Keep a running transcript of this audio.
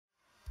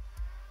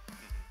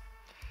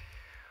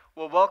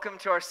Well, welcome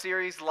to our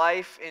series,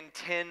 Life in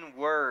 10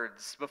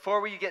 Words.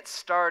 Before we get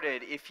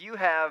started, if you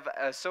have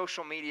a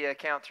social media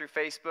account through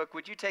Facebook,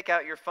 would you take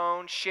out your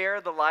phone, share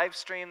the live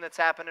stream that's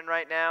happening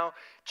right now,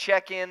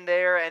 check in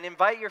there, and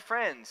invite your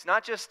friends,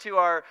 not just to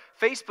our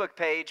Facebook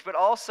page, but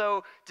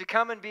also to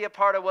come and be a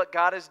part of what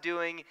God is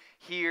doing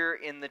here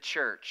in the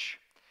church.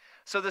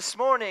 So this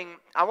morning,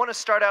 I want to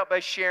start out by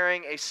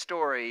sharing a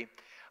story,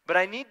 but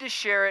I need to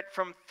share it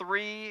from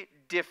three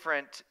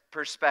different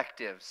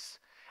perspectives.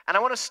 And I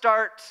want to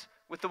start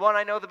with the one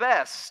I know the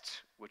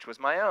best, which was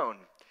my own.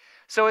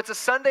 So it's a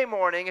Sunday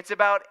morning. It's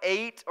about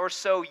 8 or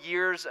so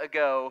years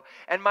ago,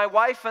 and my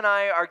wife and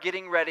I are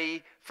getting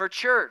ready for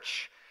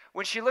church.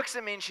 When she looks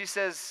at me and she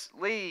says,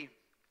 "Lee,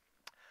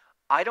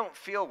 I don't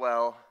feel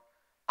well.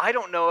 I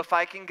don't know if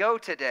I can go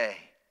today."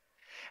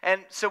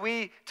 And so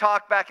we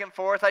talk back and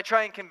forth. I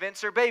try and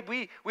convince her, "Babe,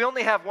 we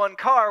only have one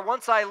car.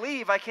 Once I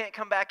leave, I can't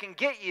come back and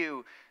get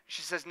you."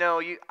 She says,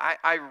 "No,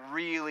 I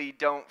really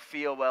don't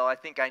feel well. I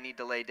think I need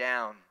to lay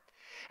down."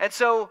 And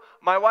so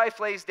my wife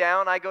lays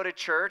down, I go to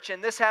church,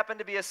 and this happened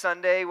to be a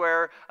Sunday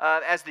where,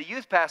 as the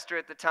youth pastor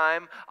at the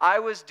time, I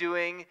was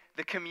doing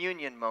the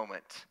communion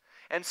moment.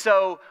 And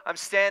so I'm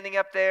standing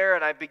up there,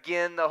 and I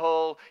begin the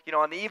whole,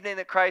 on the evening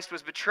that Christ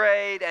was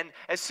betrayed, and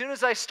as soon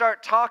as I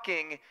start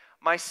talking,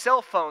 my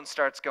cell phone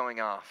starts going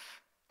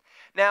off.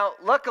 Now,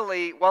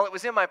 luckily, while it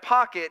was in my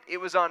pocket, it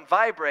was on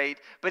vibrate,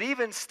 but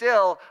even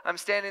still, I'm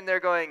standing there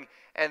going,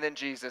 "And then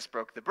Jesus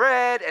broke the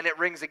bread," and it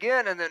rings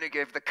again, and then he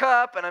gave the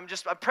cup, and I'm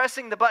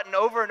pressing the button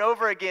over and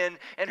over again,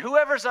 and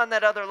whoever's on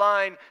that other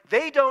line,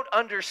 they don't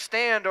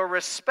understand or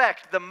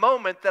respect the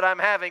moment that I'm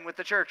having with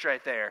the church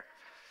right there.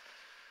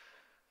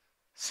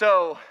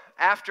 So,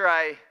 after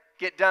I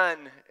get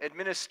done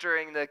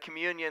administering the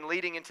communion,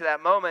 leading into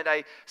that moment,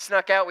 I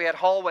snuck out. We had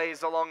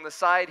hallways along the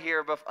side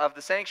here of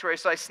the sanctuary,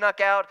 so I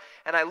snuck out,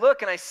 and I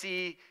look, and I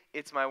see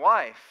it's my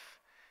wife.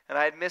 And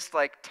I had missed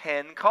like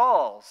 10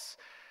 calls.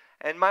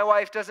 And my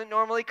wife doesn't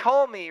normally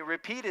call me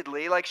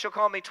repeatedly. Like, she'll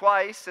call me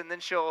twice, and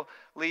then she'll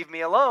leave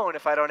me alone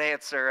if I don't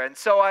answer. And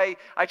so I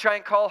try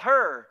and call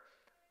her,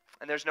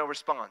 and there's no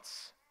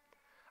response.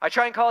 I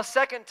try and call a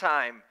second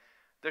time.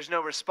 There's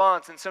no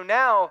response. And so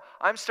now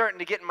I'm starting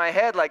to get in my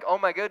head like, oh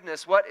my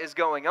goodness, what is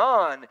going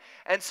on?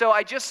 And so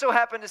I just so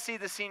happened to see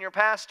the senior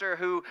pastor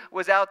who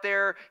was out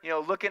there,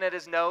 looking at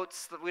his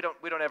notes. We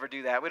don't ever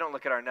do that. We don't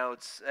look at our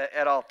notes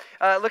at all.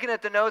 Looking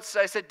at the notes,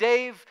 I said,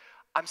 "Dave,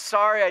 I'm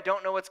sorry, I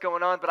don't know what's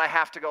going on, but I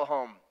have to go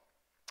home."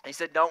 He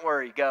said, "Don't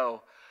worry,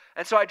 go."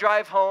 And so I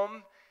drive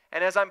home,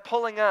 and as I'm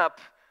pulling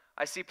up,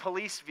 I see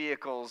police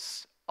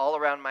vehicles all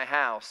around my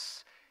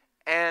house.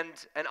 And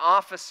an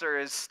officer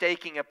is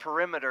staking a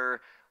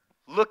perimeter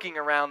looking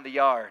around the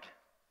yard.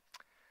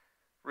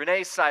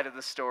 Renee's side of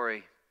the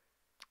story.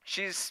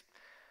 She's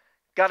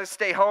got to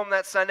stay home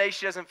that Sunday.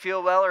 She doesn't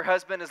feel well. Her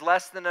husband is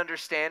less than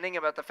understanding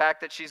about the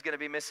fact that she's going to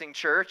be missing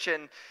church.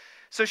 And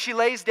so she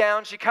lays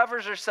down, she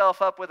covers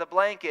herself up with a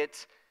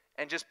blanket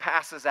and just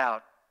passes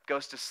out,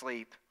 goes to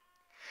sleep.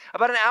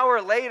 About an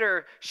hour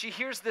later, she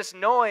hears this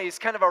noise,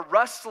 kind of a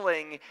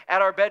rustling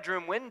at our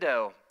bedroom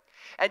window.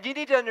 And you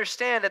need to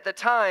understand, at the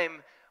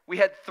time, we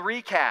had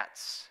 3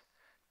 cats.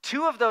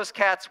 2 of those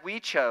cats we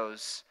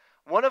chose.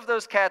 One of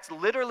those cats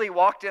literally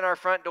walked in our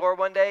front door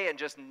one day and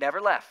just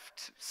never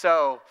left.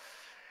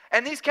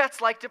 And these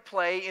cats like to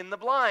play in the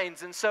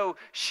blinds. And so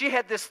she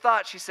had this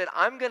thought. She said,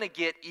 "I'm going to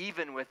get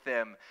even with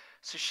them."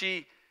 So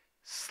she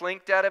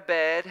slinked out of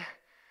bed,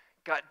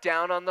 got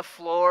down on the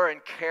floor,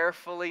 and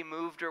carefully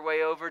moved her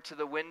way over to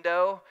the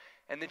window.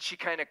 And then she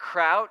kind of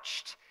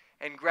crouched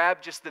and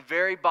grabbed just the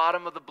very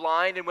bottom of the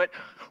blind and went,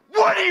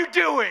 "What are you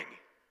doing?"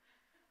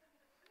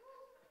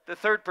 The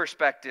third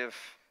perspective.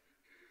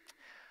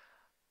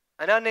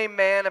 An unnamed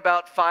man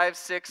about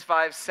 5'6",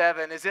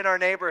 5'7", is in our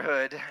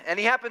neighborhood, and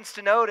he happens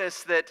to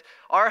notice that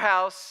our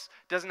house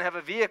doesn't have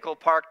a vehicle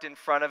parked in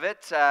front of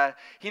it.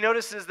 He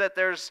notices that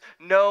there's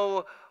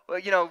no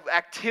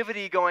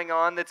activity going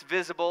on that's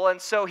visible, and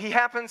so he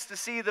happens to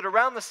see that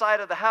around the side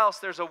of the house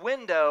there's a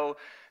window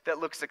that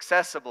looks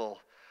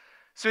accessible.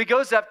 So he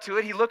goes up to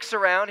it, he looks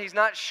around, he's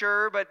not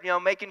sure, but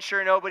making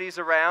sure nobody's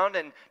around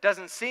and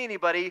doesn't see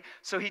anybody.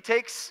 So he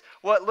takes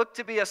what looked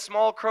to be a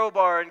small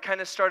crowbar and kind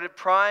of started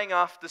prying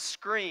off the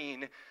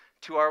screen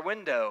to our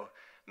window,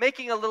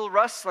 making a little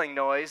rustling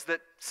noise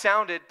that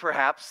sounded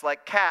perhaps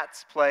like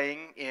cats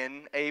playing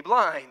in a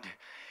blind.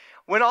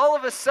 When all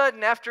of a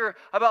sudden, after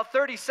about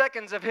 30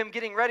 seconds of him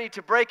getting ready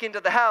to break into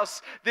the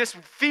house, this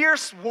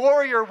fierce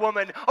warrior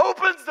woman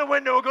opens the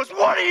window and goes,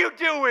 "What are you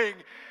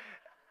doing?"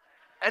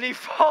 And he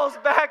falls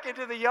back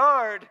into the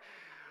yard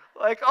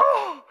like,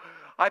 "Oh,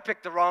 I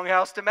picked the wrong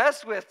house to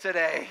mess with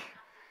today."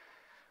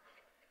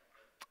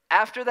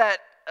 After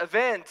that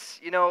event,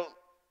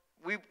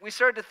 we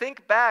started to think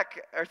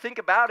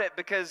about it,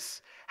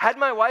 because had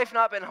my wife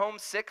not been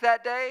homesick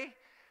that day,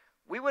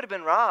 we would have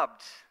been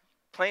robbed,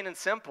 plain and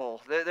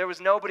simple. There was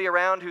nobody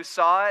around who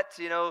saw it.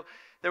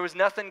 There was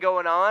nothing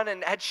going on.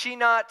 And had she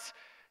not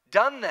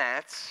done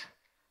that,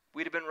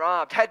 we'd have been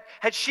robbed.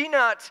 Had she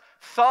not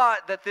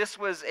thought that this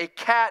was a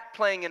cat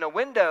playing in a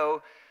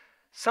window,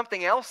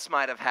 something else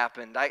might have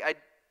happened. I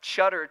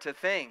shudder to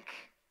think.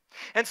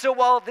 And so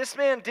while this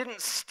man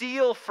didn't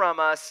steal from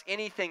us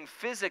anything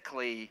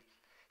physically,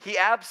 he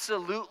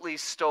absolutely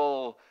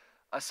stole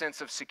a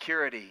sense of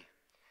security.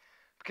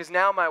 Because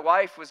now my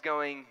wife was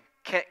going,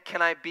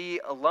 can I be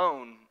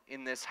alone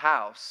in this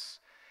house?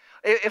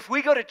 If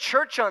we go to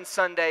church on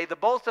Sunday, the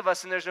both of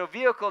us, and there's no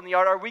vehicle in the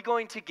yard, are we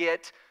going to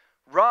get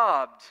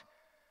robbed?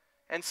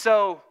 And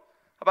so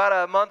about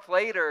a month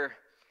later,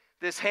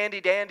 this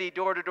handy-dandy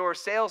door-to-door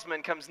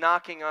salesman comes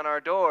knocking on our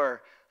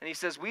door, and he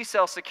says, we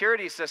sell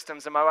security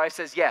systems. And my wife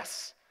says,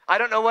 yes. I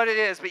don't know what it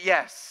is, but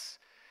yes.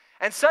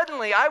 And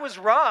suddenly I was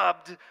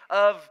robbed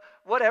of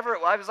whatever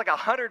it was. It was like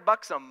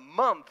 $100 a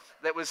month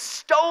that was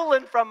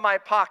stolen from my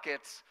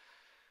pockets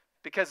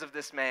because of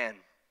this man.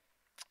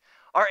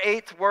 Our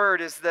eighth word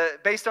is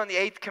based on the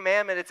eighth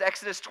commandment. It's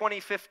Exodus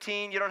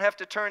 20:15. You don't have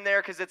to turn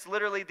there because it's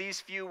literally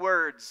these few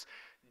words.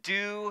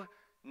 Do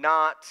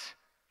not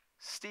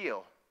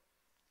steal.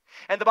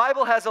 And the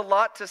Bible has a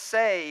lot to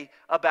say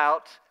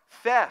about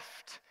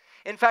theft.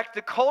 In fact,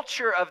 the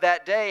culture of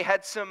that day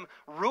had some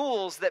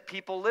rules that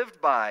people lived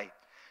by.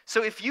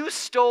 So if you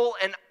stole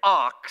an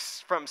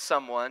ox from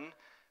someone,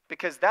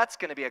 because that's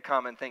going to be a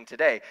common thing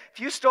today, if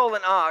you stole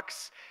an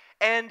ox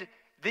and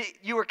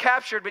you were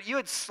captured, but you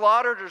had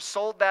slaughtered or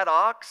sold that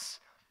ox,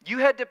 you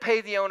had to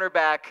pay the owner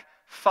back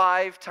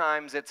 5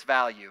 times its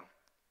value.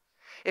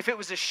 If it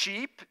was a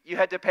sheep, you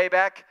had to pay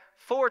back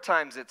 4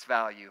 times its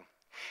value.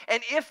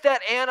 And if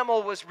that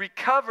animal was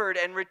recovered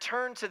and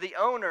returned to the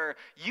owner,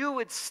 you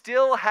would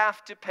still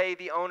have to pay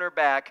the owner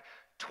back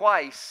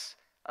twice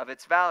of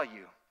its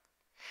value.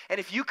 And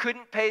if you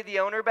couldn't pay the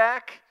owner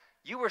back,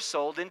 you were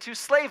sold into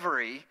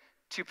slavery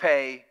to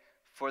pay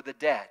for the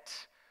debt.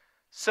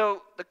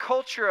 So the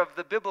culture of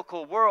the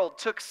biblical world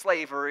took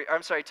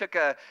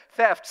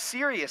theft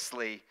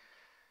seriously.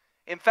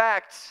 In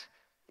fact,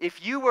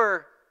 if you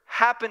were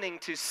happening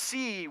to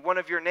see one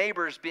of your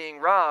neighbors being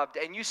robbed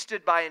and you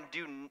stood by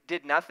and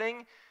did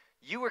nothing,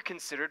 you were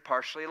considered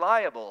partially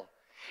liable.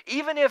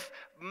 Even if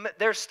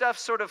their stuff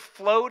sort of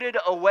floated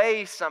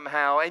away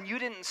somehow and you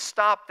didn't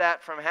stop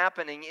that from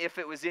happening if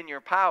it was in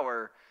your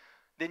power,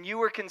 then you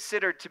were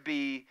considered to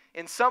be,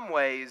 in some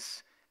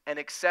ways, an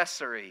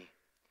accessory.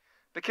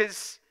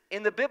 Because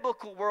in the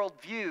biblical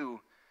worldview,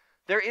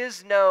 there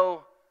is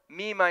no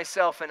me,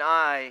 myself, and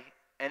I,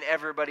 and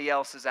everybody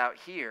else is out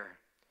here.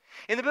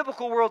 In the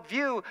biblical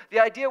worldview, the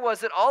idea was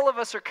that all of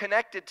us are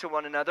connected to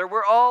one another.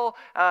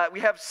 We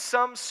have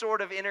some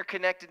sort of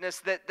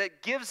interconnectedness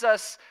that gives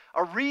us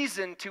a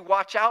reason to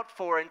watch out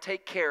for and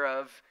take care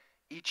of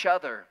each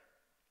other.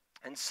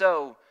 And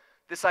so,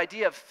 this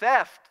idea of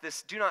theft,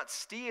 this do not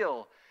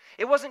steal,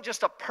 it wasn't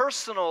just a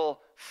personal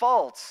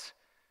fault.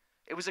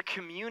 It was a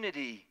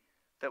community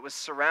that was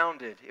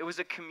surrounded. It was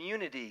a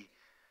community.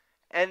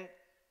 And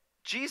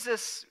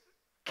Jesus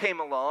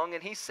came along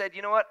and he said,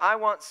 you know what? I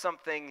want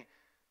something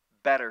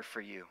better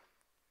for you.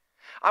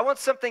 I want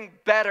something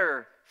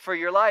better for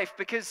your life,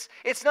 because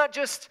it's not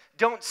just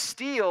don't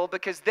steal,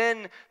 because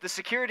then the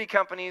security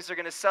companies are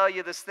going to sell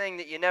you this thing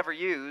that you never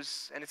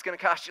use and it's going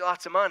to cost you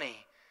lots of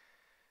money.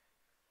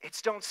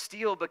 It's don't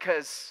steal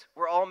because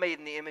we're all made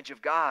in the image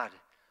of God.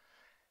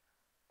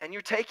 And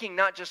you're taking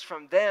not just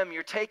from them,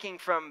 you're taking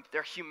from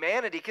their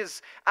humanity,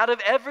 because out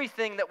of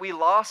everything that we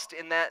lost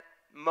in that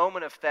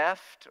moment of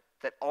theft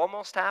that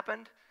almost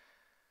happened,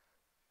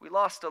 we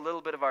lost a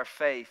little bit of our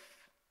faith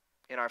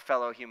in our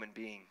fellow human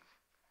being.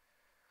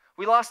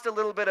 We lost a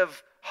little bit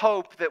of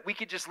hope that we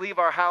could just leave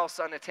our house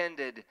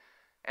unattended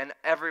and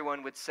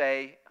everyone would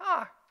say,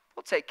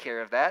 we'll take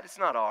care of that. It's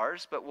not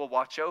ours, but we'll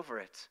watch over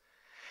it.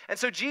 And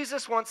so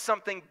Jesus wants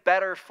something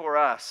better for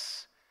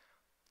us.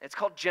 It's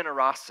called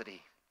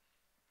generosity.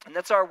 And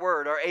that's our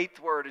word. Our eighth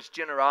word is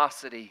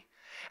generosity.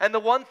 And the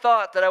one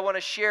thought that I want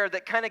to share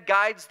that kind of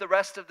guides the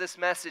rest of this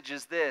message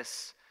is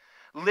this: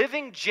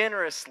 living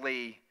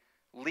generously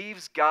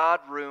leaves God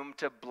room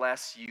to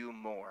bless you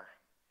more.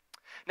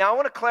 Now, I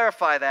want to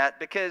clarify that,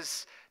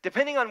 because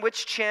depending on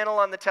which channel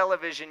on the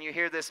television you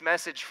hear this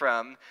message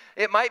from,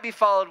 it might be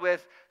followed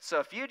with, so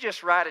if you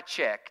just write a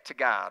check to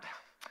God,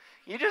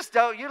 you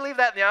leave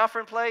that in the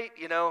offering plate,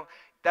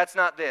 that's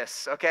not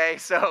this, okay?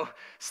 So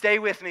stay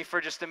with me for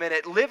just a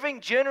minute.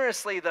 Living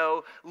generously,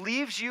 though,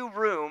 leaves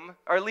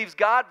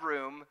God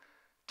room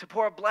to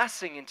pour a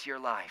blessing into your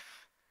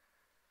life.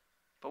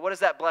 But what does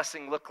that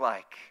blessing look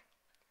like?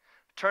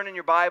 Turn in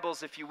your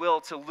Bibles, if you will,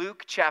 to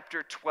Luke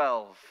chapter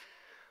 12.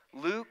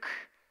 Luke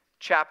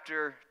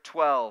chapter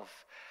 12.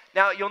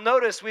 Now, you'll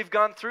notice we've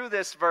gone through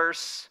this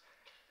verse,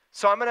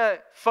 so I'm going to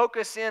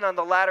focus in on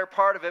the latter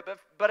part of it,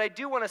 but I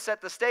do want to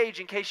set the stage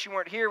in case you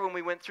weren't here when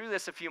we went through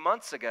this a few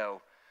months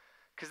ago,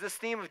 because this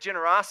theme of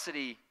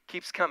generosity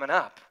keeps coming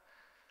up.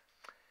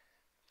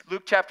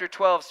 Luke chapter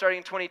 12, starting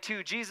in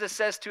 22, Jesus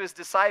says to his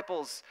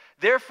disciples,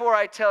 "Therefore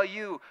I tell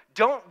you,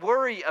 don't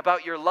worry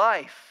about your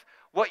life,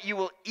 what you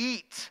will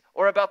eat,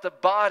 or about the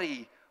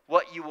body,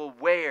 what you will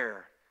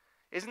wear."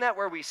 Isn't that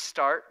where we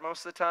start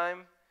most of the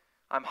time?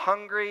 I'm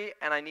hungry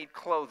and I need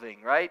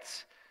clothing,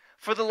 right?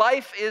 For the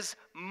life is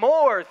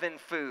more than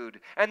food,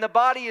 and the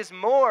body is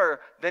more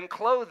than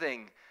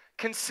clothing.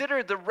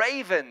 Consider the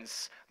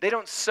ravens. They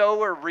don't sow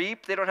or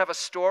reap. They don't have a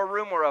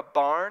storeroom or a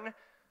barn,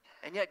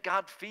 and yet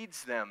God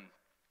feeds them.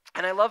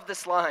 And I love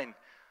this line.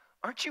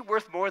 Aren't you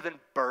worth more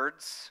than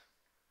birds?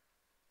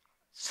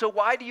 So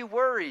why do you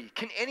worry?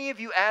 Can any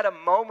of you add a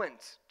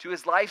moment to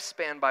his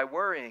lifespan by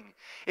worrying?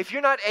 If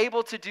you're not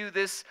able to do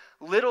this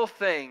little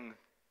thing,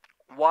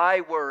 why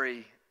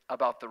worry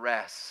about the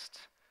rest?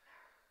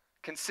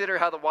 Consider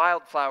how the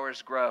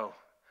wildflowers grow.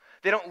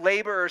 They don't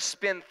labor or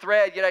spin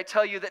thread, yet I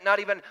tell you that not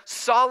even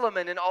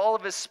Solomon in all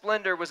of his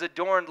splendor was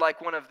adorned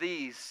like one of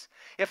these.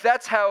 If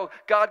that's how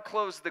God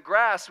clothes the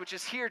grass, which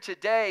is here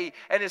today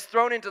and is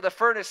thrown into the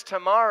furnace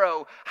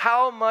tomorrow,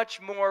 how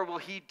much more will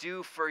he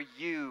do for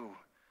you?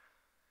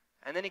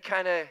 And then he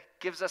kind of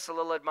gives us a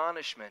little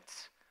admonishment.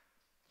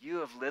 You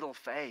have little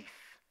faith.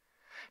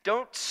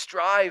 Don't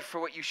strive for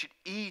what you should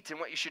eat and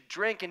what you should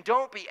drink, and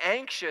don't be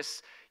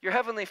anxious. Your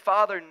heavenly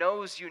Father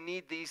knows you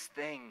need these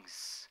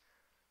things.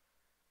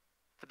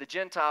 For the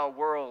Gentile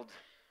world,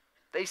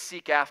 they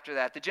seek after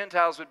that. The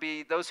Gentiles would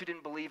be those who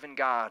didn't believe in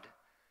God.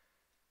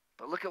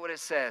 But look at what it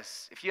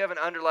says. If you haven't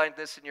underlined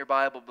this in your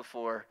Bible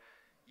before,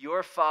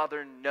 your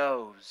Father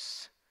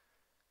knows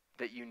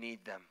that you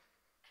need them.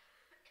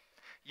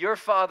 Your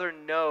Father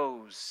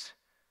knows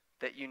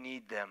that you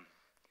need them.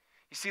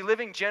 You see,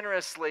 living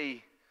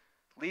generously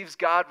leaves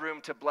God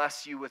room to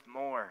bless you with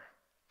more.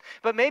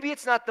 But maybe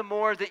it's not the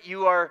more that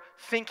you are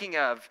thinking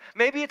of.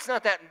 Maybe it's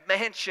not that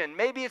mansion.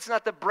 Maybe it's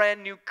not the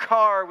brand new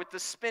car with the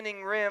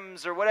spinning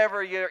rims or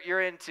whatever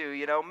you're into.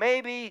 You know,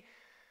 maybe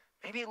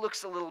it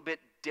looks a little bit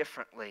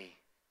differently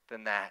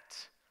than that.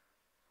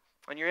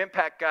 On your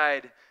impact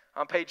guide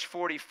on page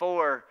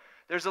 44,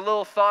 there's a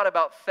little thought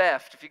about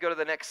theft. If you go to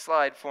the next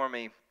slide for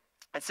me.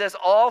 It says,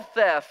 all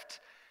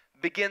theft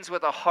begins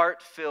with a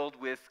heart filled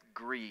with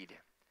greed.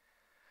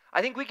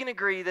 I think we can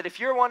agree that if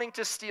you're wanting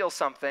to steal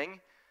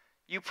something,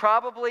 you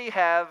probably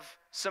have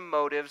some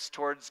motives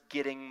towards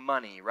getting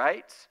money,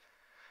 right?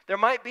 There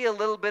might be a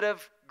little bit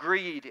of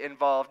greed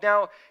involved.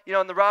 Now,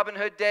 in the Robin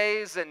Hood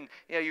days, and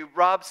you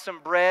rob some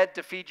bread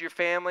to feed your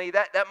family,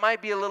 that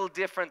might be a little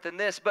different than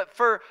this. But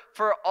for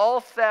all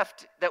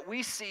theft that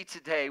we see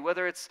today,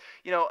 whether it's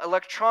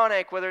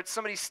electronic, whether it's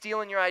somebody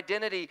stealing your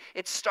identity,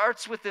 it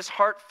starts with this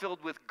heart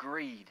filled with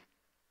greed.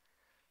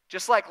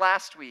 Just like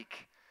last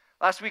week.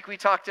 Last week we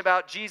talked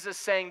about Jesus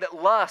saying that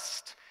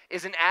lust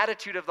is an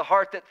attitude of the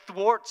heart that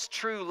thwarts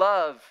true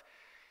love.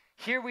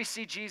 Here we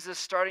see Jesus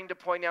starting to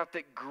point out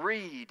that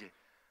greed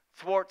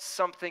thwarts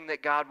something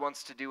that God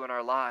wants to do in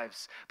our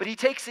lives. But he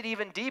takes it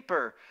even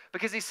deeper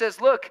because he says,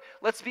 look,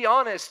 let's be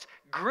honest,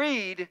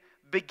 greed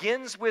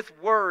begins with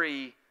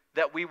worry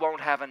that we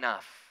won't have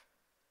enough,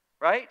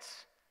 right?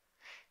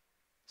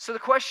 So the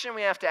question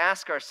we have to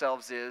ask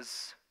ourselves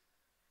is,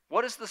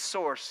 what is the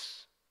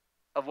source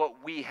of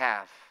what we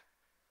have?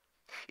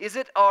 Is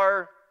it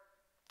our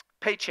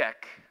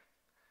paycheck?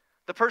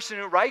 The person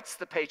who writes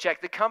the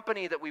paycheck, the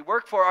company that we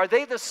work for, are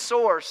they the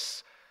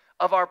source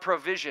of our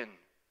provision?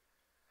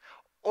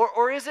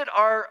 Or is it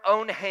our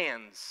own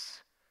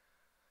hands?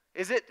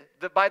 Is it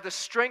by the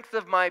strength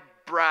of my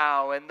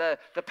brow and the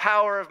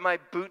power of my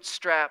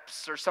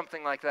bootstraps or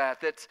something like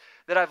that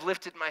I've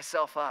lifted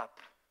myself up?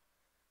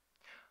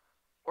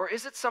 Or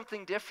is it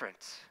something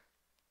different?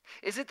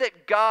 Is it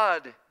that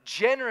God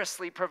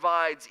generously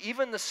provides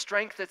even the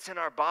strength that's in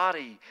our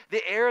body,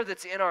 the air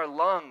that's in our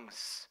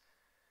lungs?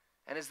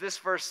 And as this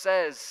verse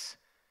says,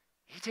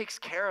 he takes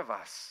care of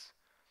us.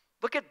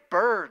 Look at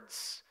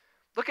birds.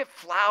 Look at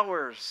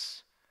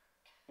flowers.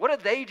 What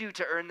do they do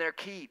to earn their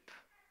keep?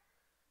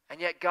 And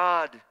yet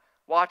God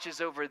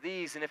watches over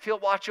these. And if he'll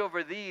watch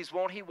over these,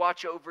 won't he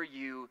watch over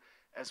you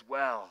as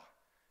well?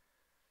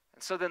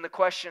 And so then the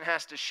question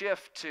has to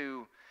shift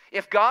to,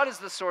 if God is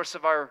the source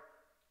of our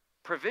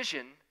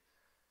provision,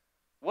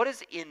 what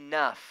does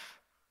enough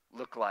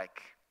look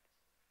like?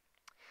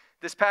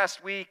 This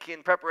past week,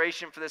 in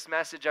preparation for this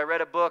message, I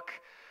read a book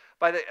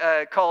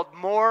called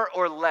More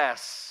or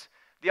Less.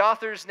 The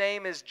author's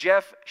name is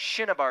Jeff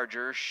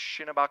Shinnebarger.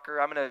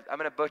 I'm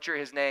gonna butcher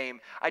his name.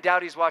 I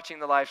doubt he's watching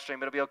the live stream,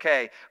 but it'll be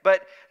okay.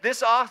 But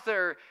this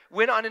author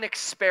went on an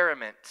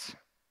experiment.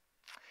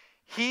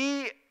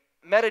 He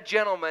met a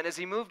gentleman as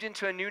he moved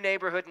into a new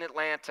neighborhood in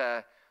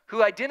Atlanta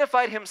who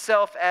identified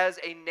himself as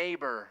a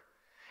neighbor.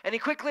 And he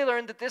quickly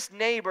learned that this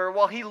neighbor,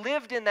 while he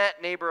lived in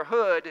that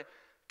neighborhood,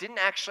 didn't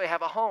actually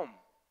have a home.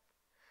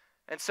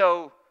 And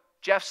so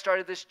Jeff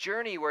started this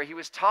journey where he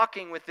was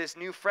talking with this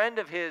new friend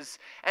of his,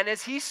 and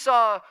as he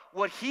saw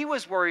what he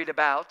was worried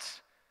about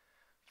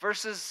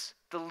versus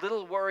the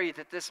little worry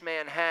that this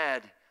man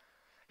had,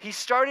 he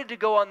started to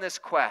go on this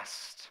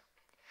quest.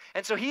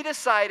 And so he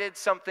decided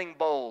something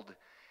bold.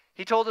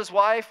 He told his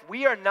wife,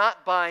 we are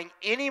not buying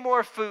any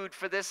more food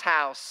for this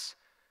house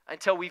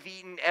until we've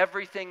eaten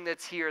everything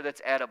that's here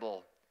that's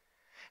edible.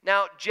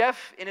 Now,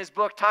 Jeff, in his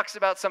book, talks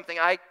about something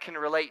I can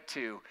relate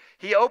to.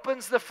 He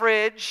opens the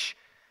fridge,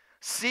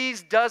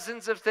 sees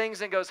dozens of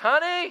things, and goes,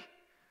 honey,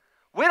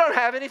 we don't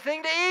have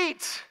anything to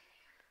eat.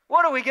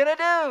 What are we going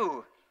to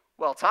do?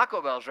 Well,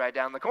 Taco Bell's right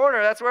down the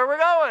corner. That's where we're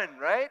going,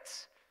 right?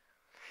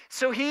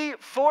 So he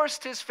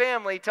forced his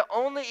family to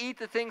only eat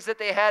the things that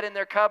they had in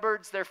their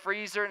cupboards, their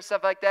freezer, and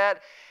stuff like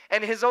that.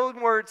 And in his own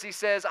words, he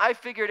says, I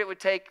figured it would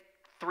take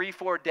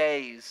 3-4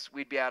 days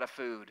we'd be out of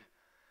food.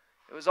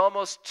 It was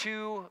almost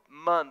 2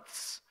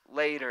 months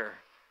later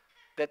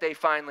that they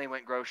finally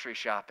went grocery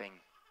shopping.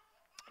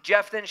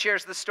 Jeff then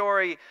shares the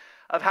story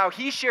of how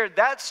he shared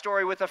that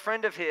story with a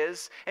friend of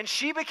his, and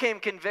she became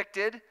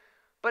convicted,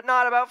 but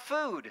not about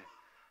food.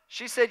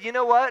 She said, you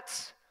know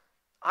what?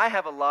 I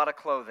have a lot of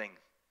clothing.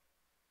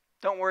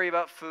 Don't worry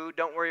about food.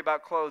 Don't worry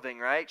about clothing,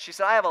 right? She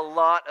said, I have a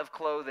lot of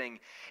clothing.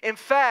 In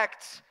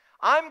fact,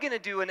 I'm going to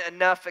do an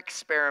enough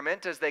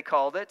experiment, as they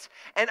called it,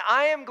 and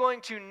I am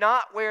going to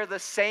not wear the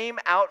same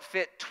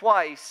outfit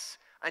twice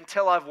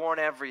until I've worn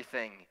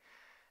everything.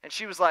 And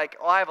she was like,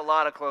 oh, I have a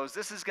lot of clothes.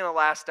 This is going to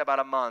last about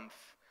a month.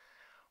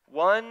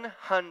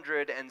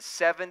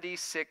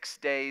 176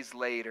 days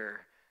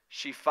later,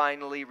 she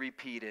finally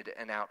repeated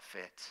an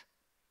outfit.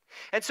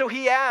 And so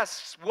he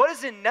asks, what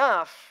is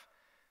enough?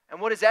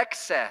 And what is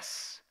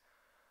excess?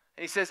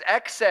 And he says,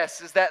 excess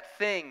is that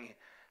thing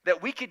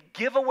that we could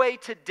give away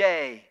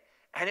today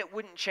and it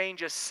wouldn't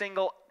change a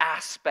single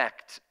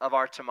aspect of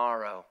our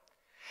tomorrow.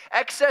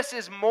 Excess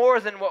is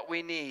more than what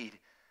we need.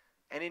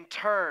 And in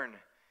turn,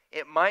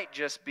 it might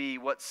just be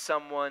what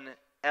someone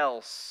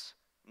else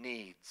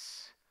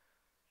needs.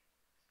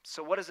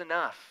 So what is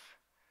enough?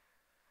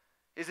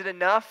 Is it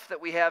enough that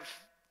we have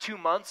 2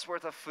 months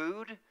worth of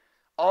food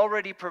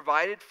already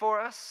provided for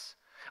us?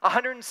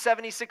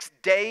 176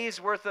 days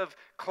worth of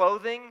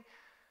clothing?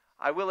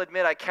 I will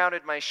admit I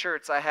counted my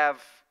shirts. I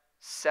have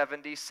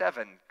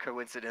 77,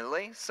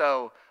 coincidentally.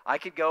 So I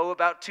could go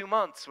about 2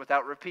 months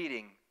without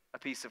repeating a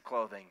piece of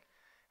clothing.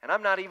 And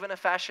I'm not even a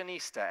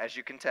fashionista, as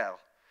you can tell.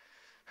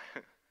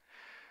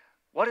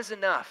 What is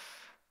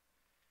enough?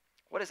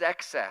 What is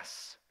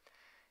excess?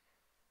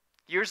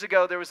 Years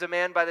ago, there was a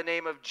man by the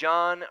name of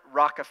John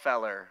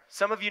Rockefeller.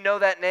 Some of you know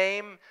that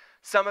name.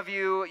 Some of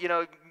you,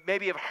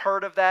 maybe have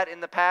heard of that in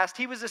the past.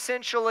 He was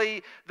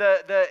essentially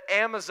the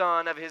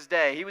Amazon of his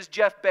day. He was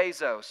Jeff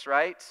Bezos,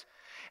 right?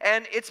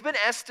 And it's been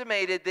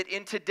estimated that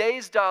in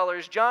today's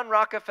dollars, John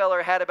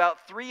Rockefeller had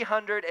about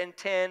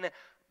 $310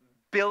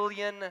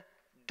 billion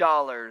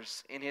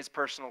in his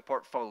personal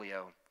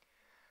portfolio.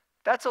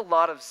 That's a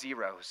lot of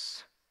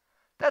zeros.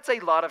 That's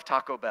a lot of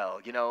Taco Bell,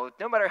 no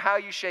matter how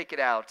you shake it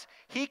out.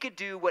 He could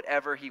do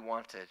whatever he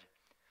wanted.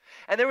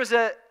 And there was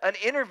an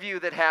interview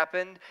that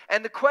happened,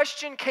 and the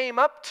question came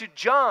up to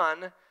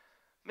John,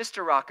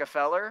 Mr.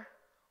 Rockefeller,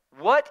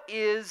 what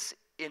is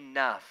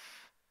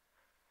enough?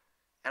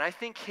 And I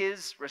think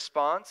his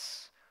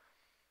response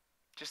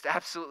just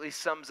absolutely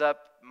sums up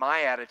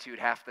my attitude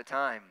half the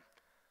time.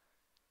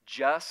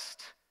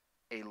 Just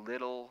a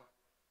little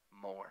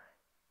more.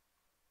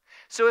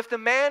 So if the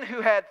man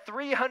who had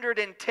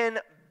 $310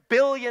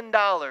 billion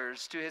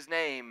to his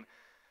name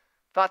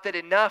thought that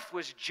enough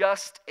was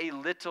just a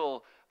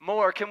little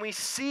more, can we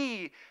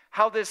see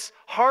how this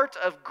heart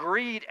of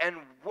greed and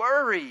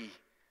worry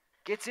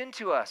gets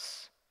into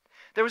us?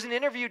 There was an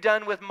interview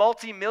done with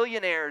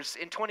multimillionaires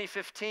in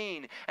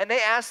 2015, and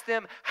they asked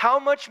them, how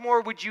much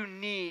more would you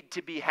need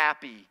to be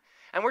happy?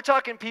 And we're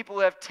talking people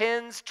who have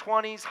tens,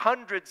 20s,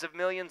 hundreds of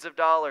millions of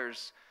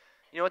dollars.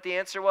 You know what the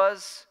answer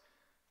was?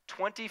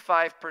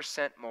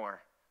 25%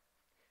 more.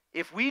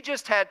 If we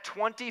just had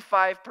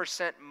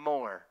 25%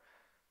 more,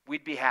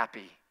 we'd be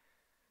happy.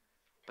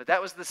 But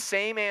that was the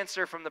same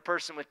answer from the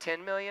person with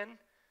 10 million,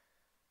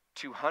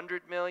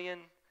 200 million,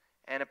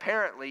 and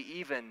apparently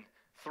even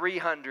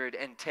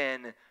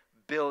 $310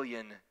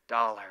 billion.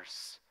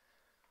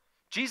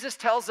 Jesus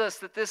tells us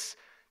that this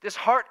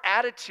heart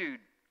attitude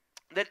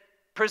that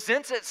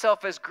presents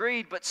itself as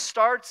greed but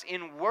starts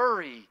in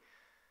worry,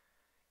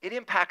 it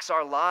impacts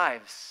our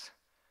lives.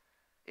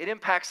 It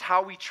impacts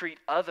how we treat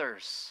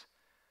others.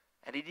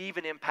 And it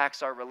even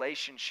impacts our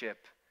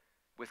relationship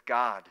with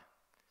God.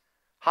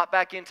 Hop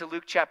back into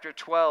Luke chapter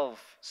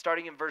 12,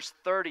 starting in verse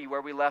 30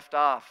 where we left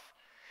off.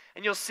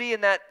 And you'll see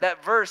in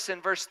that verse,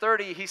 in verse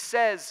 30, he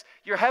says,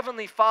 your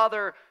heavenly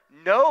Father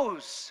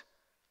knows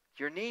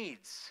your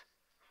needs.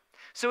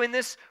 So in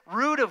this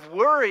root of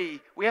worry,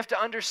 we have to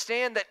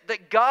understand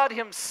that God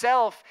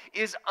himself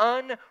is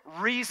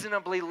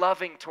unreasonably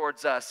loving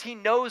towards us. He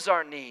knows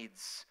our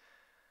needs.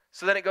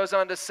 So then it goes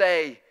on to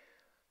say,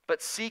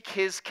 but seek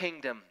his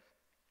kingdom,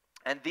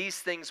 and these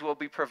things will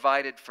be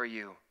provided for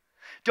you.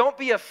 Don't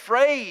be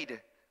afraid,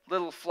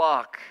 little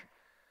flock,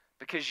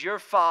 because your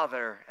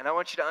Father, and I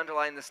want you to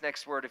underline this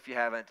next word if you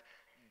haven't,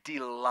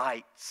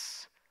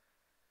 delights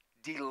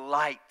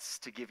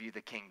to give you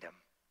the kingdom.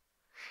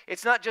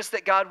 It's not just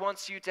that God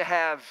wants you to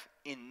have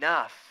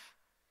enough.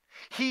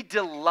 He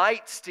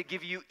delights to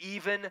give you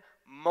even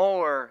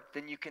more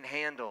than you can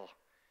handle.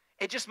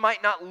 It just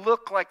might not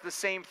look like the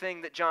same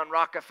thing that John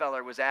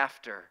Rockefeller was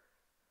after.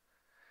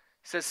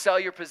 He says, sell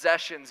your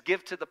possessions,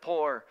 give to the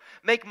poor,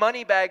 make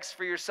money bags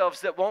for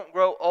yourselves that won't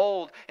grow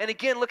old. And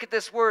again, look at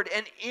this word,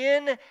 an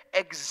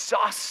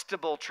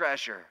inexhaustible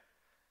treasure.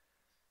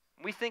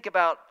 We think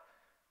about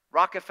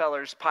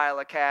Rockefeller's pile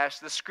of cash,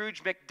 the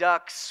Scrooge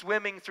McDuck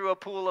swimming through a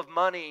pool of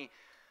money,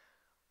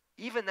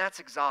 even that's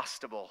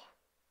exhaustible.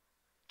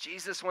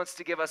 Jesus wants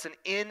to give us an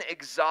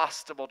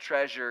inexhaustible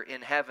treasure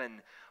in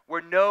heaven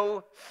where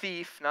no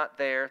thief, not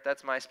there,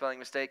 that's my spelling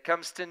mistake,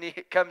 comes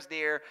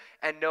near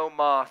and no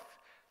moth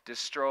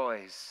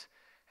destroys.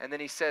 And then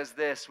he says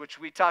this, which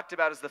we talked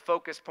about as the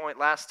focus point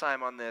last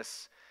time on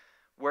this.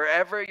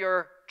 Wherever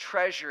your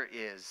treasure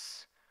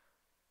is,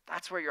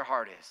 that's where your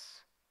heart is.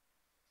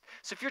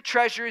 So if your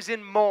treasure is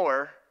in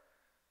more,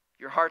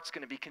 your heart's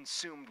going to be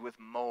consumed with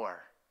more.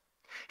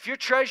 If your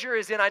treasure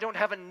is in I don't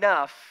have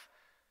enough,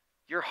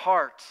 your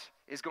heart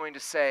is going to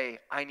say,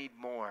 I need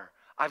more.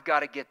 I've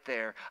got to get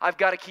there. I've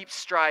got to keep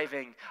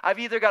striving. I've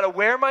either got to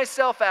wear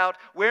myself out,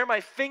 wear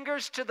my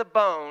fingers to the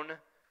bone,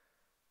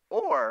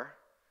 or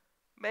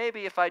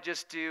maybe if I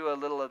just do a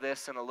little of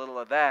this and a little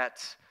of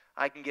that,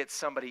 I can get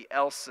somebody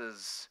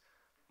else's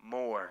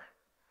more.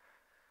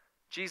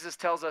 Jesus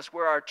tells us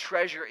where our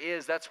treasure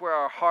is, that's where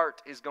our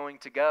heart is going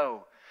to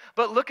go.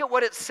 But look at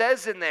what it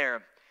says in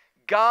there.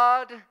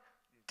 God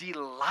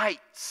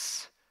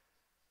delights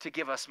to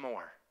give us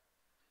more.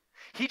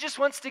 He just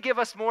wants to give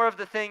us more of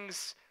the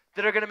things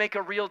that are going to make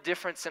a real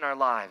difference in our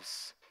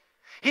lives.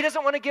 He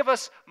doesn't want to give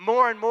us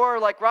more and more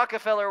like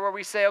Rockefeller, where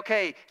we say,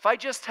 okay, if I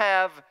just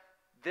have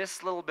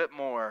this little bit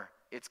more,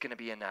 it's going to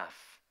be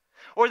enough.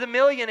 Or the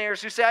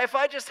millionaires who say, if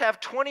I just have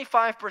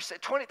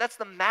 25%, that's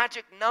the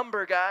magic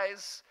number,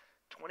 guys,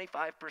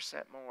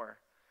 25% more.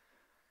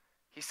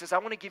 He says, I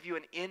want to give you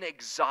an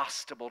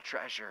inexhaustible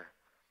treasure.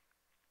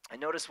 And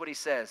notice what he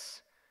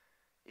says.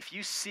 If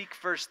you seek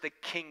first the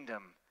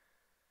kingdom,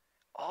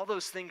 all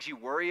those things you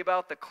worry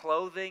about, the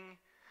clothing,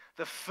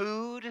 the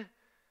food,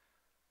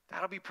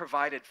 that'll be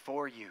provided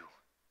for you.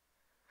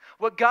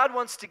 What God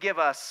wants to give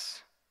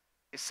us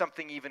is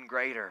something even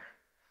greater.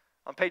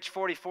 On page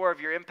 44 of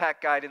your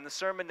impact guide, in the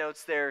sermon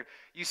notes there,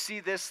 you see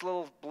this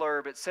little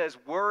blurb. It says,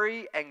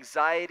 worry,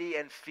 anxiety,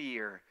 and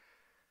fear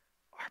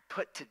are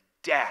put to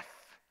death.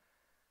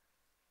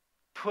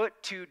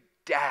 Put to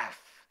death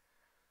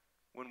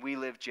when we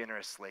live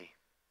generously.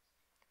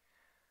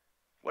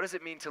 What does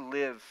it mean to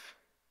live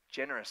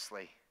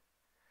generously?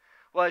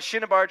 Well, as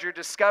Shinabarger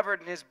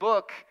discovered in his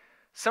book,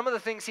 some of the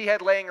things he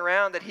had laying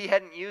around that he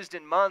hadn't used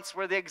in months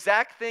were the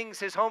exact things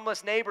his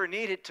homeless neighbor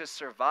needed to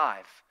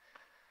survive,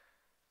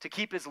 to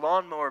keep his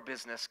lawnmower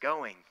business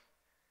going.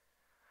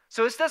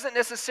 So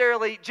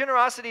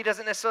generosity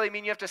doesn't necessarily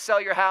mean you have to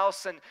sell your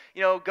house and,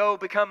 go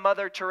become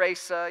Mother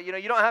Teresa. You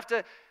don't have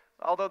to,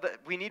 although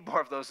we need more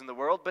of those in the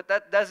world, but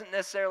that doesn't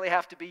necessarily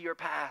have to be your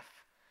path.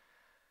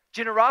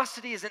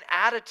 Generosity is an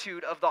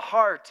attitude of the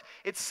heart.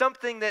 It's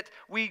something that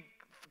we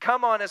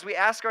come on as we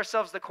ask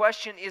ourselves the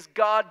question, is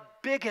God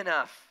big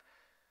enough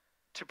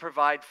to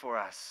provide for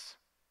us?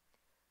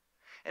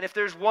 And if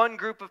there's one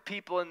group of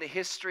people in the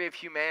history of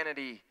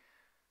humanity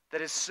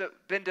that has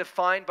been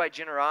defined by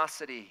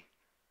generosity,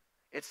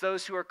 it's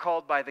those who are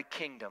called by the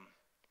kingdom.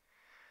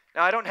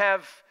 Now, I don't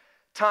have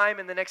time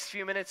in the next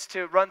few minutes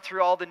to run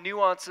through all the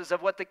nuances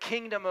of what the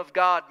kingdom of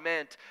God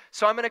meant.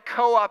 So I'm going to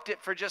co-opt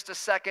it for just a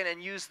second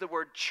and use the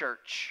word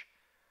church.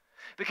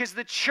 Because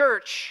the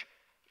church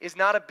is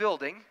not a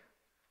building.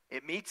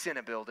 It meets in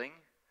a building.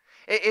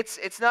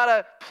 It's not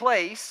a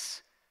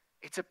place.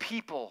 It's a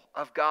people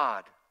of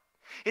God.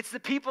 It's the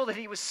people that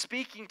he was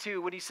speaking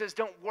to when he says,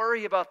 don't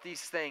worry about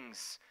these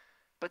things,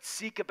 but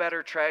seek a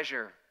better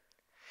treasure.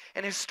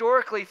 And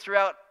historically,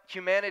 throughout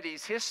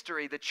humanity's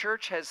history, the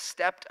church has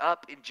stepped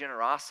up in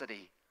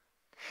generosity.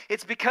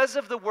 It's because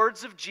of the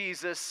words of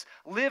Jesus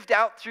lived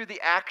out through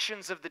the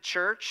actions of the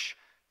church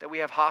that we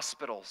have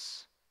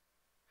hospitals.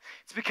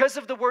 It's because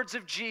of the words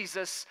of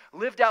Jesus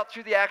lived out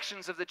through the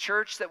actions of the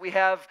church that we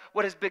have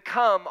what has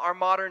become our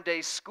modern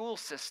day school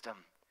system.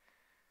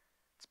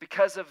 It's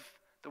because of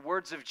the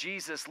words of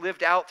Jesus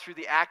lived out through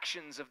the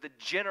actions of the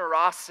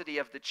generosity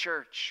of the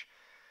church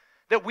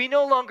that we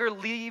no longer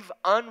leave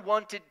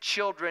unwanted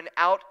children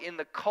out in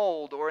the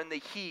cold or in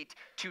the heat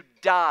to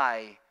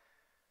die,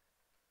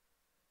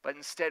 but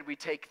instead we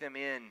take them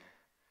in.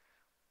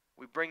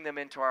 We bring them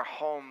into our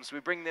homes.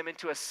 We bring them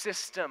into a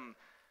system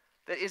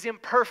that is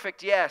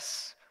imperfect,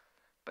 yes,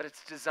 but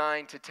it's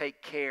designed to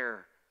take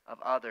care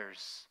of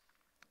others.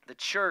 The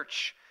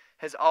church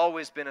has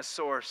always been a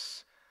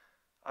source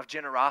of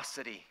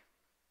generosity.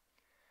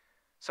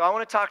 So I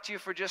want to talk to you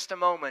for just a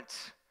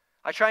moment.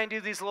 I try and do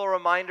these little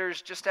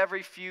reminders just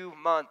every few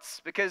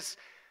months because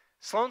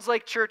Sloan's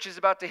Lake Church is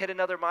about to hit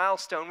another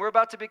milestone. We're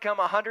about to become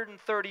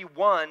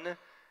 131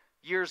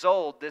 years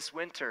old this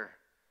winter.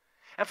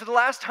 And for the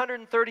last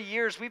 130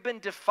 years, we've been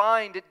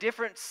defined at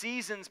different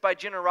seasons by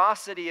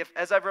generosity.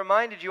 As I've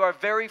reminded you, our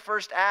very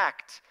first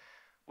act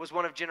was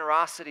one of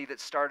generosity that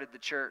started the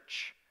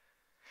church.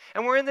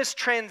 And we're in this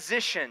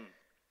transition.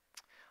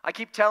 I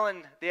keep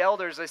telling the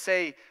elders, I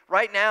say,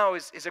 right now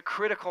is a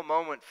critical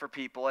moment for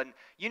people. And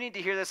you need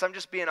to hear this. I'm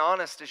just being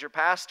honest as your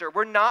pastor.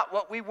 We're not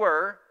what we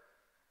were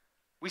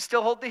We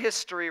still hold the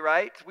history,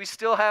 right? We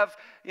still have,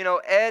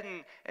 Ed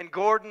and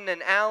Gordon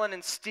and Alan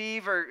and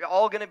Steve are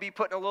all going to be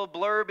putting a little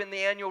blurb in the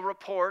annual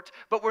report,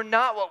 but we're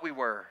not what we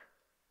were,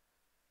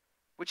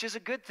 which is a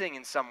good thing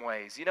in some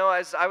ways.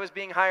 As I was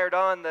being hired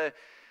on, the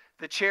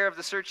chair of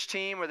the search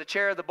team or the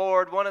chair of the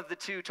board, one of the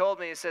two told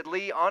me, he said,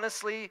 Lee,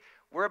 honestly,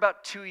 we're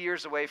about 2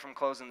 years away from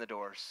closing the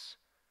doors.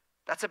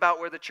 That's about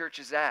where the church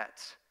is at.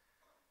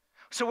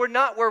 So we're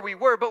not where we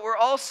were, but we're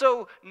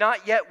also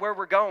not yet where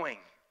we're going.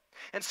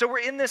 And so we're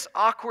in this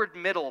awkward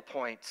middle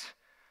point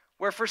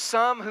where for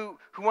some who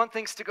want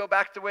things to go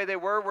back the way they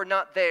were, we're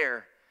not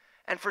there.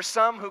 And for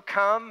some who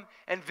come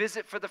and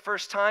visit for the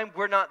first time,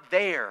 we're not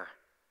there.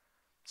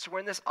 So we're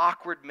in this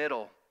awkward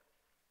middle.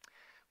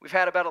 We've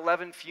had about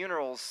 11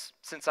 funerals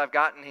since I've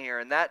gotten here,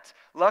 and that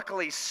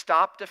luckily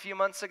stopped a few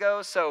months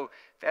ago, so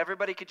if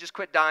everybody could just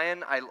quit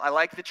dying, I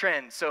like the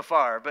trend so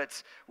far.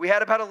 But we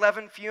had about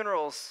 11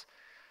 funerals.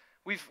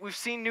 We've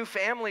seen new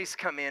families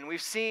come in.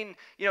 We've seen,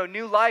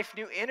 new life,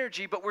 new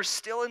energy, but we're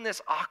still in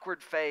this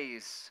awkward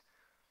phase.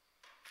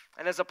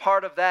 And as a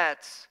part of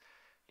that,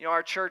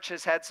 our church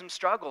has had some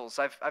struggles.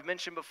 I've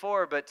mentioned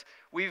before, but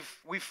we've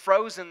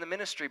frozen the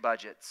ministry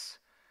budgets.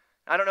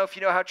 I don't know if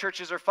you know how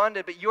churches are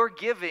funded, but your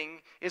giving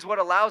is what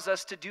allows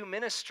us to do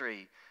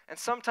ministry. And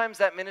sometimes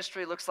that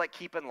ministry looks like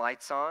keeping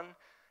lights on.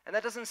 And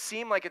that doesn't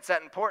seem like it's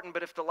that important,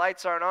 but if the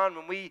lights aren't on,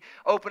 when we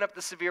open up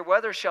the severe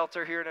weather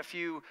shelter here in a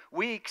few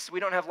weeks, we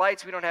don't have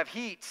lights, we don't have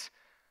heat.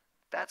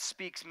 That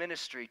speaks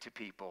ministry to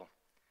people.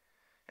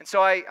 And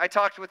so I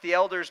talked with the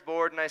elders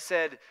board and I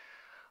said,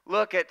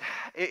 look,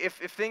 if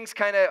things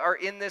kind of are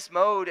in this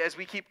mode as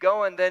we keep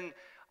going, then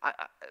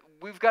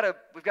we've got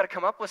to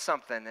come up with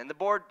something. And the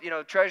board,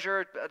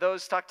 treasurer,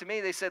 those talked to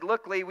me. They said,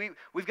 look, Lee,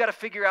 we've got to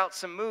figure out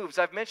some moves.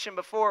 I've mentioned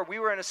before, we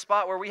were in a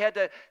spot where we had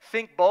to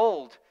think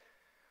bold.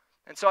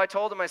 And so I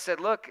told him, I said,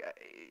 look,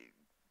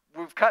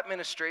 we've cut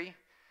ministry.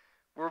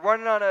 We're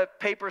running on a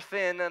paper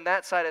thin on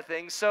that side of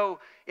things. So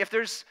if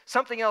there's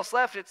something else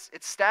left, it's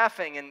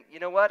staffing. And you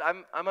know what?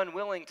 I'm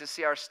unwilling to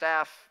see our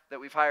staff that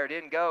we've hired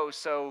in go.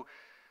 So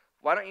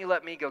why don't you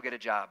let me go get a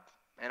job?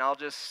 And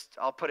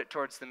I'll put it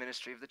towards the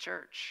ministry of the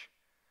church.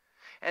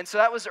 And so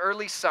that was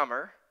early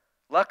summer.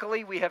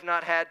 Luckily, we have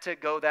not had to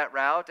go that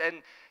route.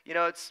 And,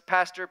 it's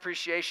Pastor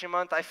Appreciation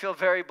Month. I feel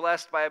very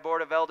blessed by a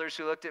board of elders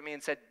who looked at me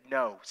and said,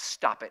 no,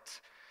 stop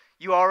it.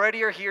 You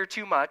already are here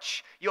too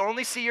much. You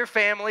only see your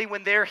family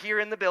when they're here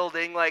in the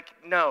building.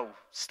 No,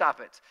 stop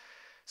it.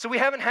 So we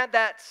haven't had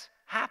that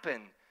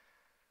happen.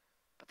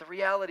 But the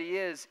reality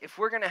is, if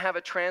we're going to have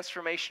a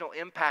transformational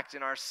impact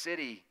in our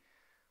city,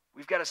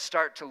 we've got to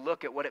start to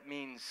look at what it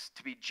means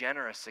to be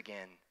generous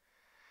again.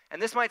 And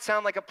this might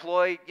sound like a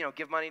ploy,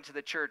 give money to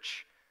the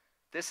church.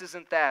 This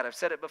isn't that. I've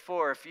said it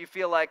before. If you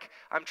feel like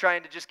I'm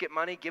trying to just get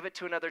money, give it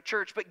to another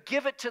church, but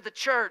give it to the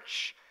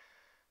church.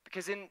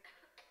 Because in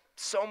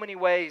so many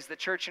ways, the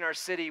church in our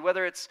city,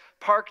 whether it's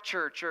Park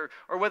Church or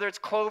whether it's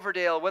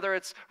Cloverdale, whether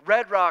it's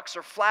Red Rocks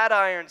or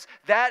Flatirons,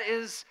 that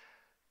is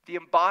the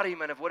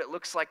embodiment of what it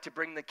looks like to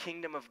bring the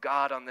kingdom of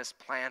God on this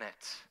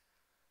planet.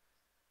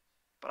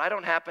 But I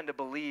don't happen to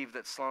believe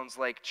that Sloan's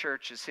Lake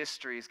Church's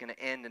history is going to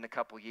end in a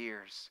couple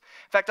years.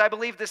 In fact, I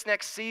believe this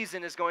next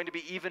season is going to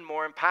be even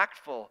more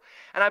impactful.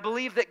 And I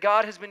believe that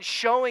God has been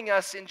showing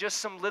us in just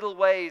some little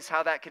ways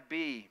how that could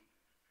be.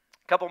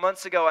 A couple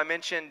months ago, I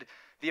mentioned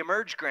the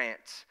Emerge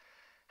Grant.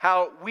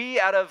 How we,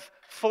 out of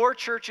 4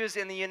 churches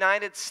in the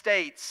United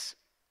States,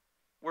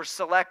 were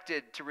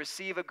selected to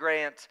receive a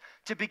grant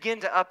to begin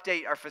to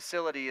update our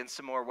facility in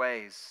some more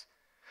ways.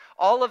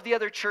 All of the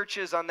other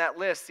churches on that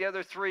list, the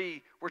other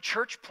 3, were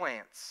church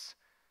plants.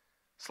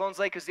 Sloan's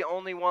Lake is the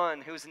only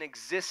one who's an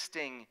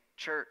existing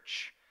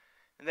church.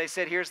 And they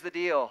said, here's the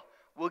deal.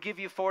 We'll give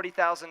you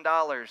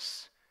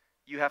 $40,000.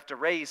 You have to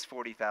raise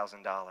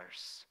 $40,000.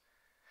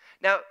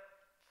 Now,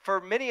 for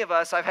many of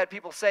us, I've had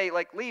people say,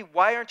 Lee,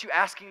 why aren't you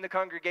asking the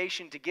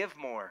congregation to give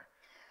more?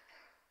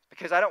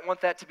 Because I don't want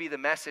that to be the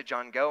message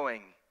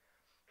ongoing.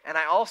 And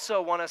I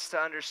also want us to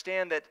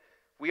understand that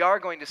we are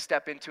going to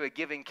step into a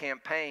giving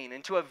campaign,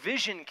 into a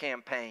vision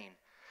campaign.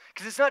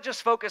 Because it's not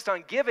just focused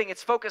on giving,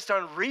 it's focused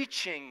on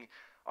reaching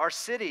our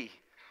city.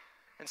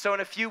 And so in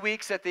a few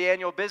weeks at the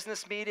annual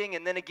business meeting,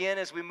 and then again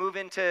as we move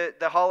into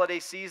the holiday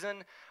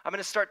season, I'm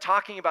going to start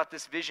talking about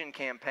this vision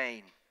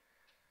campaign.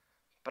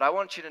 But I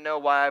want you to know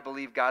why I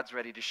believe God's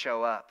ready to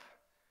show up.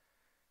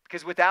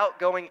 Because without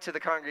going to the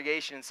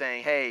congregation and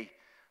saying, hey,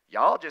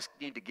 y'all just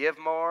need to give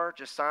more,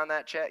 just sign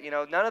that check,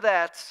 none of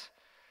that.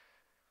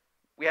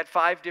 We had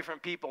 5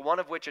 different people, one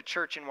of which a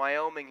church in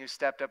Wyoming who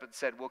stepped up and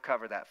said, we'll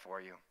cover that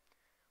for you.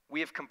 We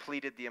have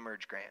completed the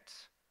Emerge Grant.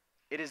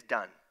 It is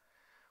done.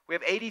 We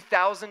have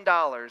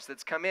 $80,000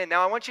 that's come in.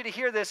 Now, I want you to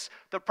hear this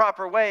the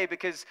proper way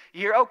because you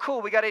hear, oh,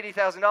 cool, we got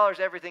 $80,000,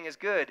 everything is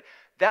good.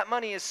 That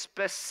money is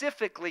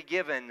specifically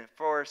given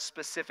for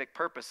specific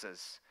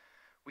purposes.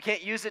 We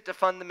can't use it to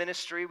fund the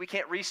ministry. We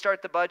can't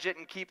restart the budget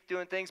and keep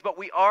doing things, but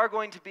we are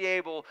going to be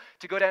able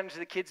to go down into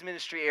the kids'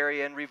 ministry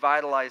area and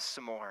revitalize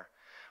some more.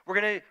 We're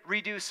going to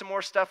redo some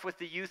more stuff with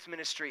the youth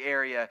ministry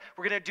area.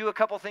 We're going to do a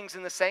couple things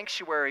in the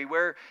sanctuary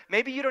where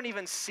maybe you don't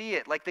even see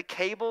it. Like the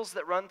cables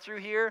that run through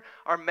here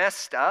are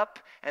messed up,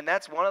 and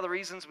that's one of the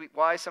reasons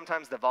why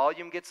sometimes the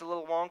volume gets a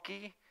little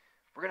wonky.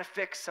 We're going to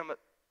fix some.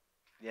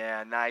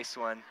 Yeah, nice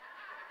one.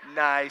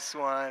 Nice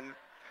one.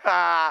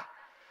 Ah,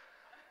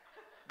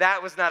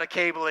 that was not a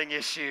cabling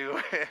issue.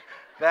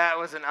 That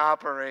was an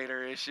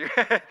operator issue.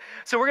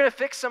 So we're going to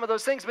fix some of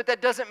those things, but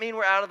that doesn't mean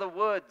we're out of the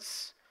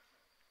woods.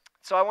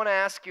 So I want to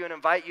ask you and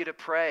invite you to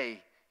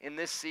pray in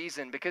this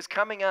season, because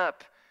coming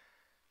up,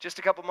 just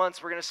a couple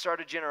months, we're going to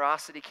start a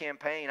generosity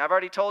campaign. I've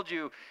already told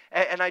you,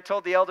 and I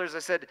told the elders, I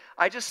said,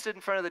 I just stood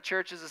in front of the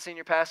church as a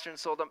senior pastor and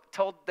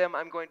told them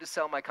I'm going to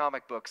sell my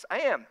comic books. I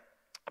am.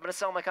 I'm going to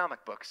sell my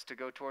comic books to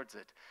go towards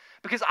it.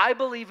 Because I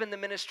believe in the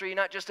ministry,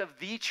 not just of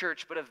the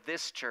church, but of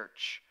this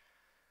church.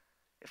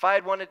 If I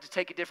had wanted to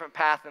take a different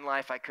path in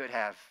life, I could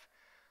have.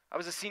 I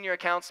was a senior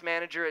accounts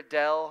manager at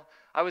Dell.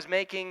 I was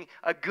making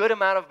a good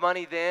amount of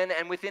money then,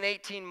 and within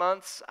 18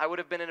 months, I would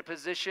have been in a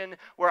position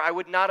where I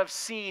would not have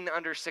seen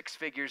under six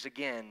figures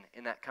again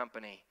in that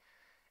company.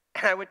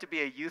 And I went to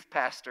be a youth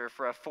pastor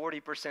for a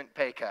 40%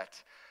 pay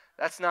cut.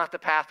 That's not the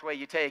pathway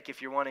you take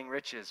if you're wanting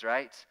riches,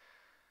 right?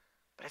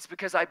 But it's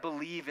because I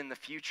believe in the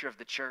future of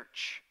the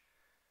church.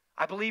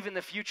 I believe in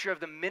the future of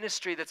the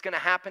ministry that's going to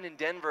happen in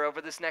Denver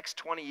over this next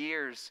 20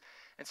 years.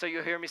 And so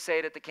you'll hear me say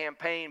it at the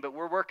campaign, but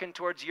we're working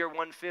towards year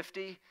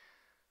 150.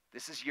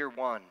 This is year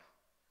one.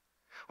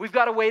 We've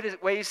got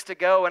ways to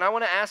go, and I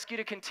want to ask you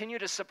to continue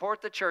to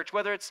support the church,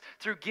 whether it's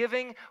through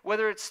giving,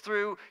 whether it's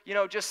through,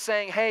 just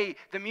saying, hey,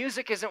 the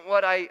music isn't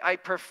what I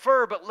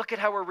prefer, but look at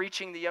how we're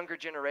reaching the younger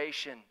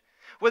generation.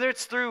 Whether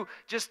it's through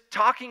just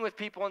talking with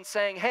people and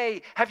saying,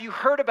 hey, have you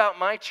heard about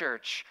my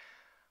church?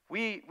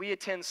 We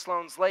attend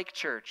Sloan's Lake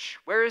Church.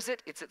 Where is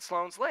it? It's at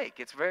Sloan's Lake.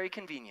 It's very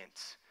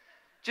convenient.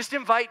 Just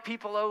invite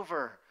people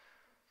over,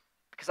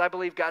 because I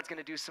believe God's going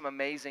to do some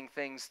amazing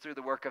things through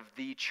the work of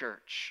the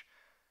church.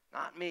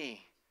 Not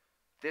me,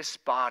 this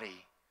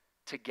body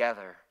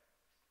together.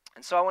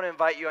 And so I want to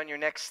invite you on your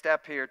next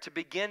step here to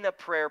begin a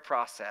prayer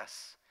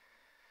process.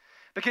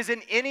 Because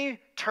in any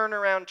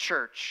turnaround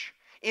church,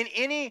 in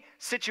any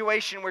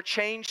situation where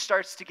change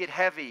starts to get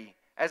heavy,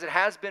 as it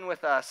has been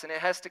with us, and it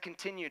has to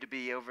continue to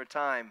be over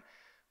time,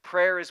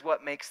 prayer is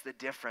what makes the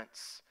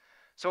difference.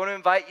 So I want to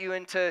invite you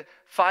into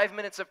 5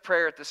 minutes of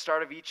prayer at the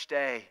start of each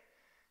day,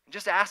 and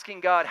just asking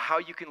God how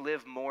you can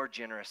live more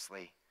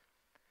generously.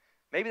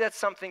 Maybe that's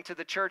something to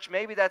the church.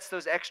 Maybe that's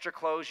those extra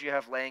clothes you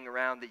have laying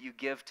around that you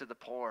give to the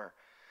poor.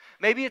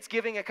 Maybe it's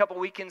giving a couple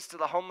weekends to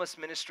the homeless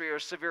ministry or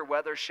severe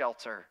weather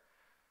shelter.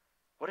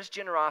 What does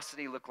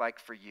generosity look like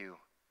for you?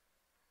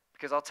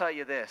 Because I'll tell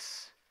you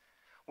this,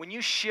 when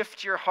you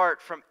shift your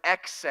heart from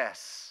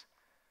excess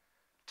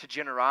to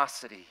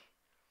generosity,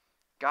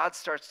 God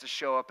starts to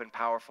show up in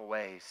powerful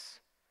ways.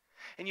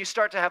 And you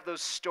start to have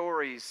those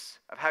stories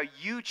of how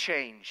you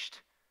changed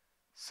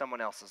someone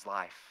else's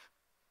life.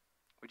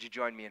 Would you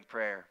join me in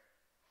prayer?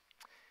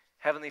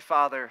 Heavenly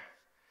Father,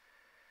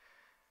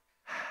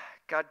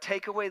 God,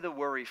 take away the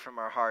worry from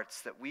our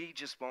hearts that we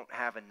just won't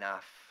have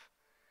enough.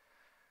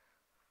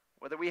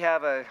 Whether we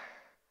have a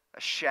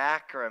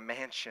shack or a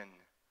mansion,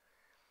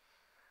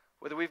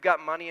 whether we've got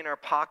money in our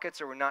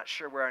pockets or we're not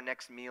sure where our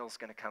next meal is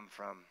going to come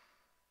from.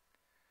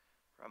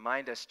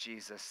 Remind us,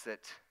 Jesus, that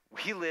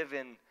we live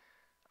in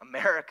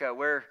America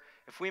where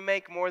if we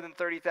make more than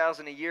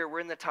 $30,000 a year,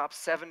 we're in the top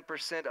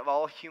 7% of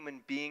all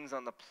human beings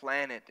on the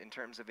planet in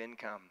terms of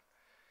income.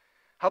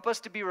 Help us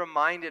to be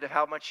reminded of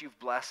how much you've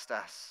blessed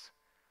us.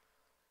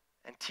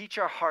 And teach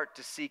our heart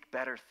to seek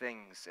better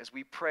things as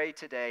we pray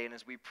today and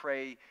as we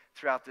pray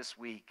throughout this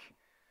week.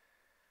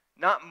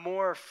 Not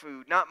more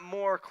food, not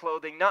more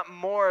clothing, not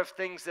more of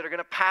things that are going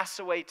to pass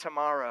away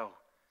tomorrow,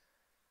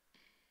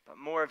 but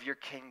more of your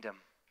kingdom.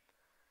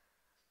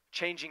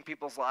 Changing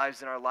people's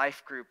lives in our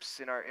life groups,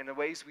 in the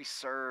ways we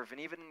serve, and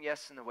even,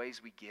 yes, in the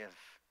ways we give.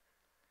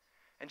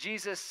 And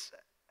Jesus,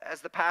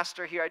 as the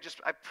pastor here,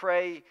 I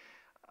pray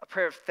a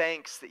prayer of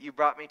thanks that you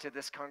brought me to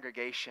this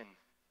congregation.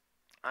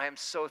 I am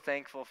so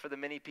thankful for the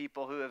many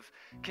people who have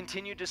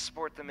continued to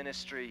support the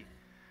ministry,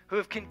 who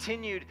have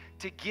continued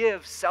to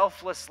give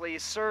selflessly,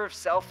 serve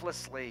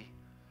selflessly,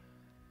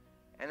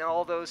 and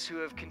all those who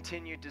have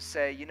continued to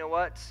say, you know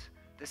what,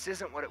 this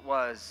isn't what it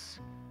was,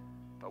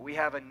 but we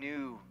have a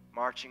new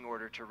marching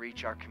order to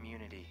reach our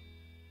community.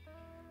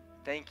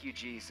 Thank you,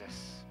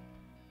 Jesus.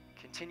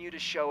 Continue to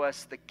show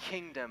us the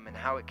kingdom and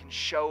how it can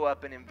show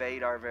up and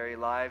invade our very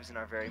lives and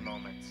our very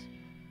moments.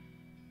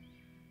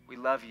 We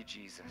love you,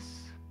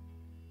 Jesus.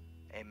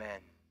 Amen.